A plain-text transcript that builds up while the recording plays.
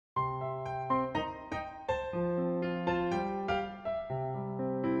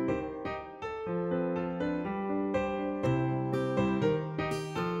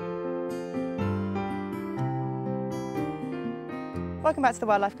Welcome back to the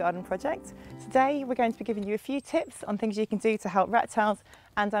Wildlife Garden Project. Today we're going to be giving you a few tips on things you can do to help reptiles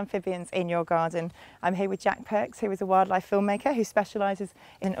and amphibians in your garden. I'm here with Jack Perks, who is a wildlife filmmaker who specialises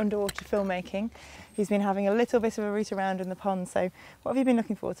in underwater filmmaking. He's been having a little bit of a root around in the pond, so what have you been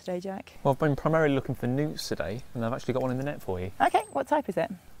looking for today, Jack? Well, I've been primarily looking for newts today, and I've actually got one in the net for you. Okay, what type is it?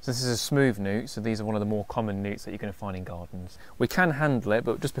 So this is a smooth newt, so these are one of the more common newts that you're going to find in gardens. We can handle it,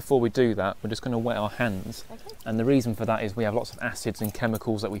 but just before we do that, we're just going to wet our hands. Okay. And the reason for that is we have lots of acids and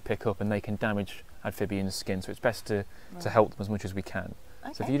chemicals that we pick up, and they can damage amphibians' skin, so it's best to help them as much as we can.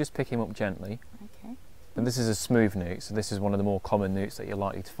 Okay. So if you just pick him up gently. Okay. And this is a smooth newt, so this is one of the more common newts that you're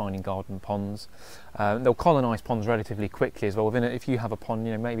likely to find in garden ponds. They'll colonise ponds relatively quickly as well. Within it, if you have a pond,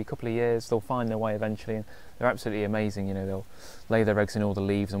 maybe a couple of years, they'll find their way eventually, and they're absolutely amazing. They'll lay their eggs in all the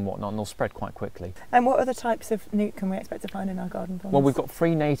leaves and whatnot, and they'll spread quite quickly. And what other types of newt can we expect to find in our garden ponds? Well, we've got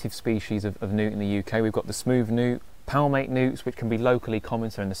 3 native species of newt in the UK. We've got the smooth newt, palmate newts, which can be locally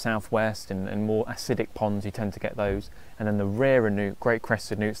common, so in the southwest and more acidic ponds you tend to get those, and then the rarer newt, great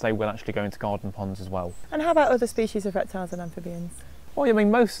crested newts, they will actually go into garden ponds as well. And how about other species of reptiles and amphibians? Well,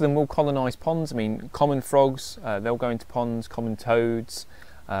 most of them will colonise ponds. Common frogs, they'll go into ponds, common toads,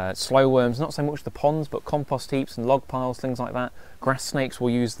 slow worms, not so much the ponds, but compost heaps and log piles, things like that. Grass snakes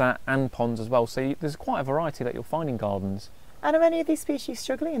will use that, and ponds as well, so there's quite a variety that you'll find in gardens. And are any of these species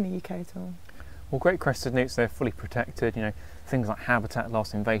struggling in the UK at all? Well, great crested newts, they're fully protected. Things like habitat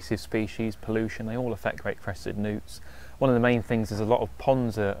loss, invasive species, pollution, they all affect great crested newts. One of the main things is a lot of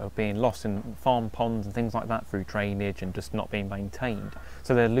ponds are being lost in farm ponds and things like that through drainage and just not being maintained.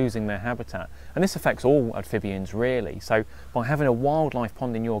 So they're losing their habitat. And this affects all amphibians really. So by having a wildlife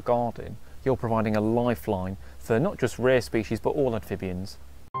pond in your garden, you're providing a lifeline for not just rare species, but all amphibians.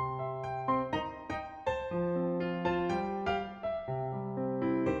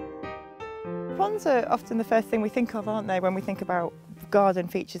 Ponds are often the first thing we think of, aren't they, when we think about garden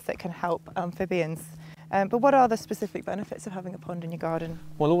features that can help amphibians. But what are the specific benefits of having a pond in your garden?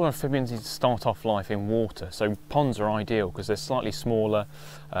 Well, all amphibians need to start off life in water, so ponds are ideal because they're slightly smaller,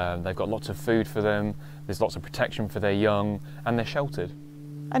 they've got lots of food for them, there's lots of protection for their young, and they're sheltered.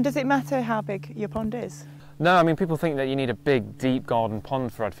 And does it matter how big your pond is? No, people think that you need a big, deep garden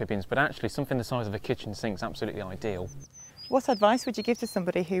pond for amphibians, but actually something the size of a kitchen sink is absolutely ideal. What advice would you give to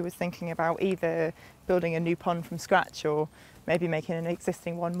somebody who was thinking about either building a new pond from scratch or maybe making an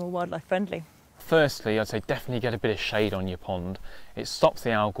existing one more wildlife friendly? Firstly, I'd say definitely get a bit of shade on your pond. It stops the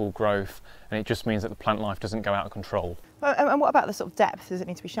algal growth and it just means that the plant life doesn't go out of control. And what about the sort of depth? Does it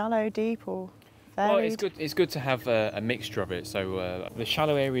need to be shallow, deep or varied? Well, it's good to have a mixture of it. So the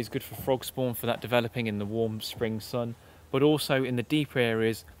shallow area is good for frog spawn, for that developing in the warm spring sun, but also in the deeper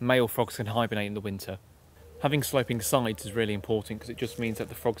areas, male frogs can hibernate in the winter. Having sloping sides is really important because it just means that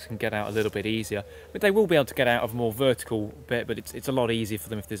the frogs can get out a little bit easier. But they will be able to get out of a more vertical bit, but it's a lot easier for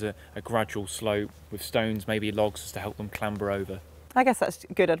them if there's a gradual slope with stones, maybe logs, just to help them clamber over. I guess that's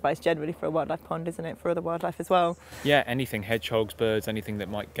good advice generally for a wildlife pond, isn't it, for other wildlife as well? Yeah, anything, hedgehogs, birds, anything that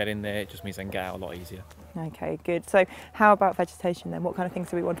might get in there, it just means they can get out a lot easier. Okay, good. So how about vegetation then? What kind of things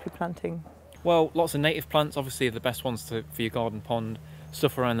do we want to be planting? Well, lots of native plants obviously are the best ones for your garden pond.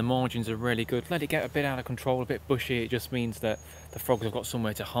 Stuff around the margins are really good. Let it get a bit out of control, a bit bushy. It just means that the frogs have got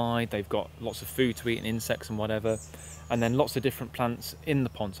somewhere to hide. They've got lots of food to eat and insects and whatever. And then lots of different plants in the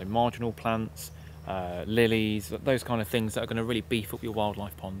pond, so marginal plants, lilies, those kind of things that are going to really beef up your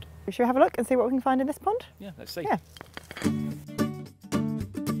wildlife pond. Should we have a look and see what we can find in this pond? Yeah, let's see. Yeah.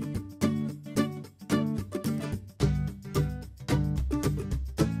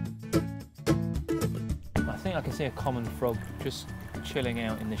 I can see a common frog just chilling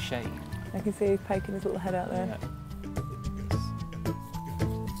out in the shade. I can see he's poking his little head out there. Yeah.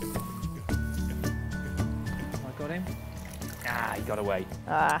 I got him. Ah, he got away.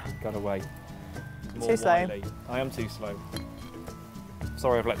 Ah. Got away. Too slow. Wily. I am too slow.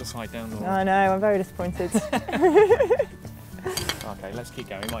 Sorry, I've let the side down. I know, I'm very disappointed. Okay, let's keep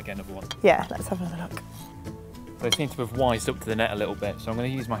going. We might get another one. Yeah, let's have another look. They seem to have wised up to the net a little bit, so I'm going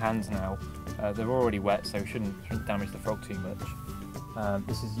to use my hands now. They're already wet, so shouldn't damage the frog too much.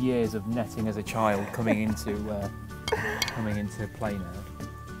 This is years of netting as a child coming into play now.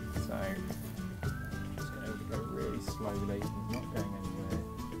 So just going to go really slowly. He's not going anywhere.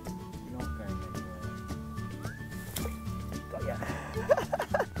 Not going anywhere. Got ya.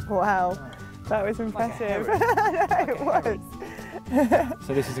 Wow, that was impressive. Like it was.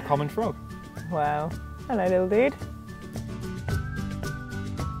 So this is a common frog. Wow. Hello, little dude.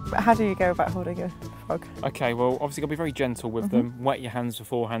 How do you go about holding a frog? Okay, well, obviously got to be very gentle with them. Wet your hands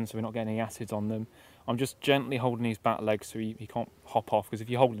beforehand so we're not getting any acids on them. I'm just gently holding his back legs so he can't hop off, because if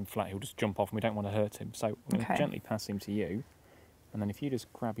you hold him flat, he'll just jump off and we don't want to hurt him. So I'm going to gently pass him to you. And then if you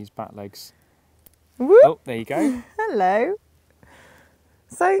just grab his back legs. Whoop. Oh, there you go. Hello.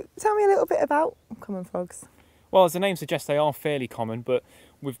 So tell me a little bit about common frogs. Well, as the name suggests, they are fairly common, but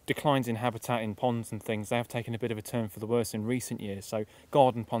with declines in habitat in ponds and things, they have taken a bit of a turn for the worse in recent years. So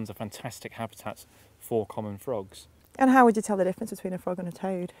garden ponds are fantastic habitats for common frogs. And how would you tell the difference between a frog and a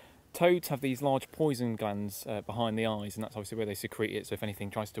toad? Toads have these large poison glands behind the eyes, and that's obviously where they secrete it, so if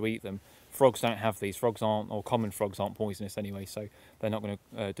anything tries to eat them. Frogs don't have these. Frogs aren't, or common frogs aren't poisonous anyway, so they're not going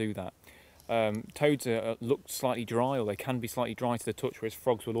to do that. Toads look slightly dry, or they can be slightly dry to the touch, whereas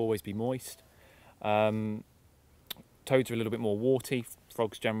frogs will always be moist. Toads are a little bit more warty.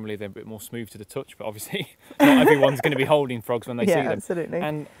 Frogs generally, they're a bit more smooth to the touch, but obviously not everyone's going to be holding frogs when they see them. Yeah, absolutely.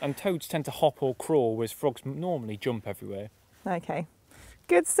 And toads tend to hop or crawl, whereas frogs normally jump everywhere. Okay.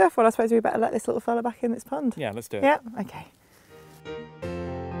 Good stuff. Well, I suppose we better let this little fella back in this pond. Yeah, let's do it. Yeah, okay.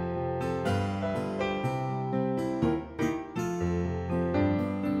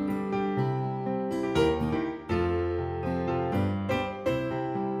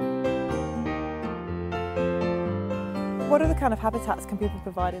 What other kind of habitats can people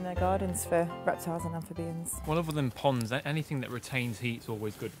provide in their gardens for reptiles and amphibians? Well, other than ponds, anything that retains heat is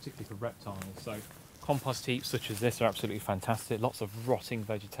always good, particularly for reptiles. So compost heaps such as this are absolutely fantastic. Lots of rotting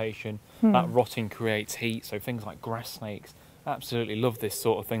vegetation. That rotting creates heat, so things like grass snakes absolutely love this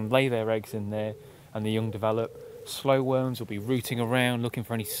sort of thing. Lay their eggs in there and the young develop. Slow worms will be rooting around looking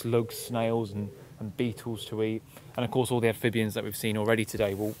for any slugs, snails and beetles to eat. And of course all the amphibians that we've seen already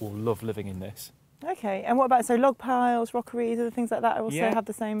today will love living in this. Okay, and what about log piles, rockeries, other things like that also have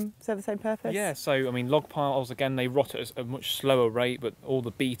the same purpose? Yeah, so I mean log piles again, they rot at a much slower rate, but all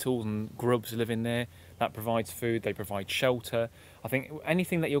the beetles and grubs live in there. That provides food, they provide shelter. I think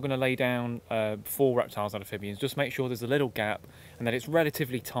anything that you're going to lay down for reptiles and amphibians, just make sure there's a little gap and that it's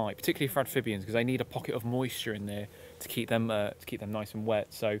relatively tight, particularly for amphibians because they need a pocket of moisture in there to keep them nice and wet.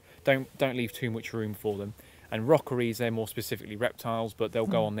 So don't leave too much room for them. And rockeries, they're more specifically reptiles, but they'll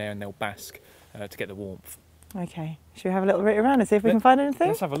go on there and they'll bask to get the warmth. Okay, should we have a little route around and see if we can find anything?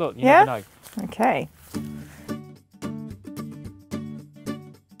 Let's have a look, you never know. Okay.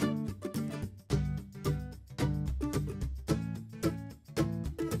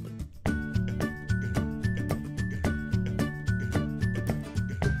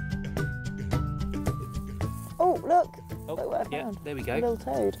 Oh, look! Look what I found. There we go. A little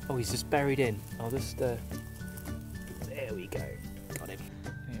toad. Oh, he's just buried in. I'll just... there we go. Got him.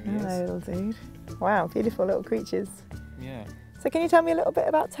 There he is. Hello, little dude. Wow, beautiful little creatures. Yeah. So can you tell me a little bit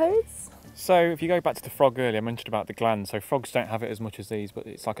about toads? So if you go back to the frog earlier, I mentioned about the glands. So frogs don't have it as much as these, but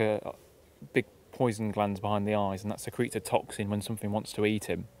it's like a big poison glands behind the eyes, and that secretes a toxin when something wants to eat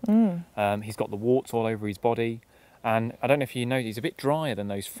him. He's got the warts all over his body. And I don't know if you know, he's a bit drier than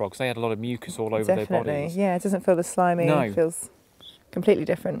those frogs. They had a lot of mucus all over their bodies. Yeah, it doesn't feel the slimy, it feels completely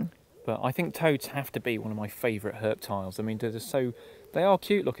different. But I think toads have to be one of my favourite reptiles. I mean, they are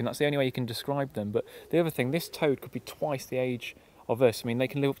cute looking, that's the only way you can describe them. But the other thing, this toad could be twice the age of us. I mean, they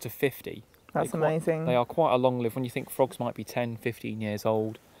can live up to 50. That's amazing. They are quite a long live. When you think frogs might be 10, 15 years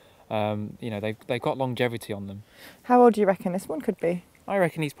old, you know, they've got longevity on them. How old do you reckon this one could be? I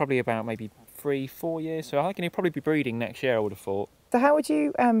reckon he's probably about maybe 3-4 years, so I reckon he'll probably be breeding next year, I would have thought. So how would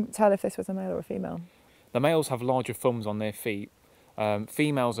you tell if this was a male or a female? The males have larger thumbs on their feet.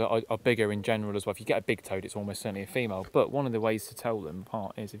 Females are bigger in general as well. If you get a big toad, it's almost certainly a female. But one of the ways to tell them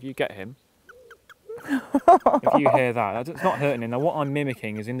apart is if you get him, if you hear that, it's not hurting him. Now what I'm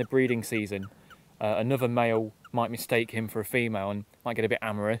mimicking is in the breeding season, another male might mistake him for a female and might get a bit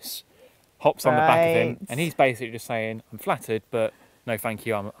amorous, hops on the back of him, and he's basically just saying, I'm flattered, but no thank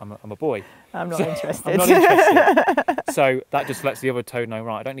you, I'm a boy. I'm not interested. I'm not interested. So that just lets the other toad know,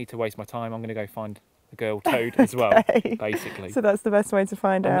 right, I don't need to waste my time, I'm going to go find a girl toad as well, basically. So that's the best way to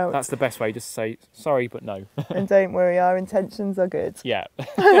find out. That's the best way, just say, sorry, but no. And don't worry, our intentions are good. Yeah.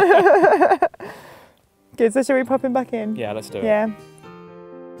 Good, so shall we pop him back in? Yeah, let's do it. Yeah.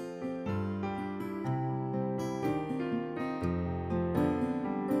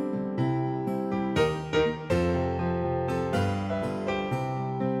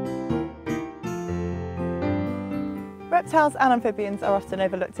 Reptiles and amphibians are often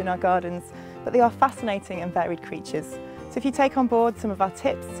overlooked in our gardens, but they are fascinating and varied creatures. So if you take on board some of our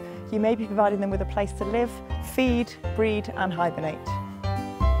tips, you may be providing them with a place to live, feed, breed and hibernate.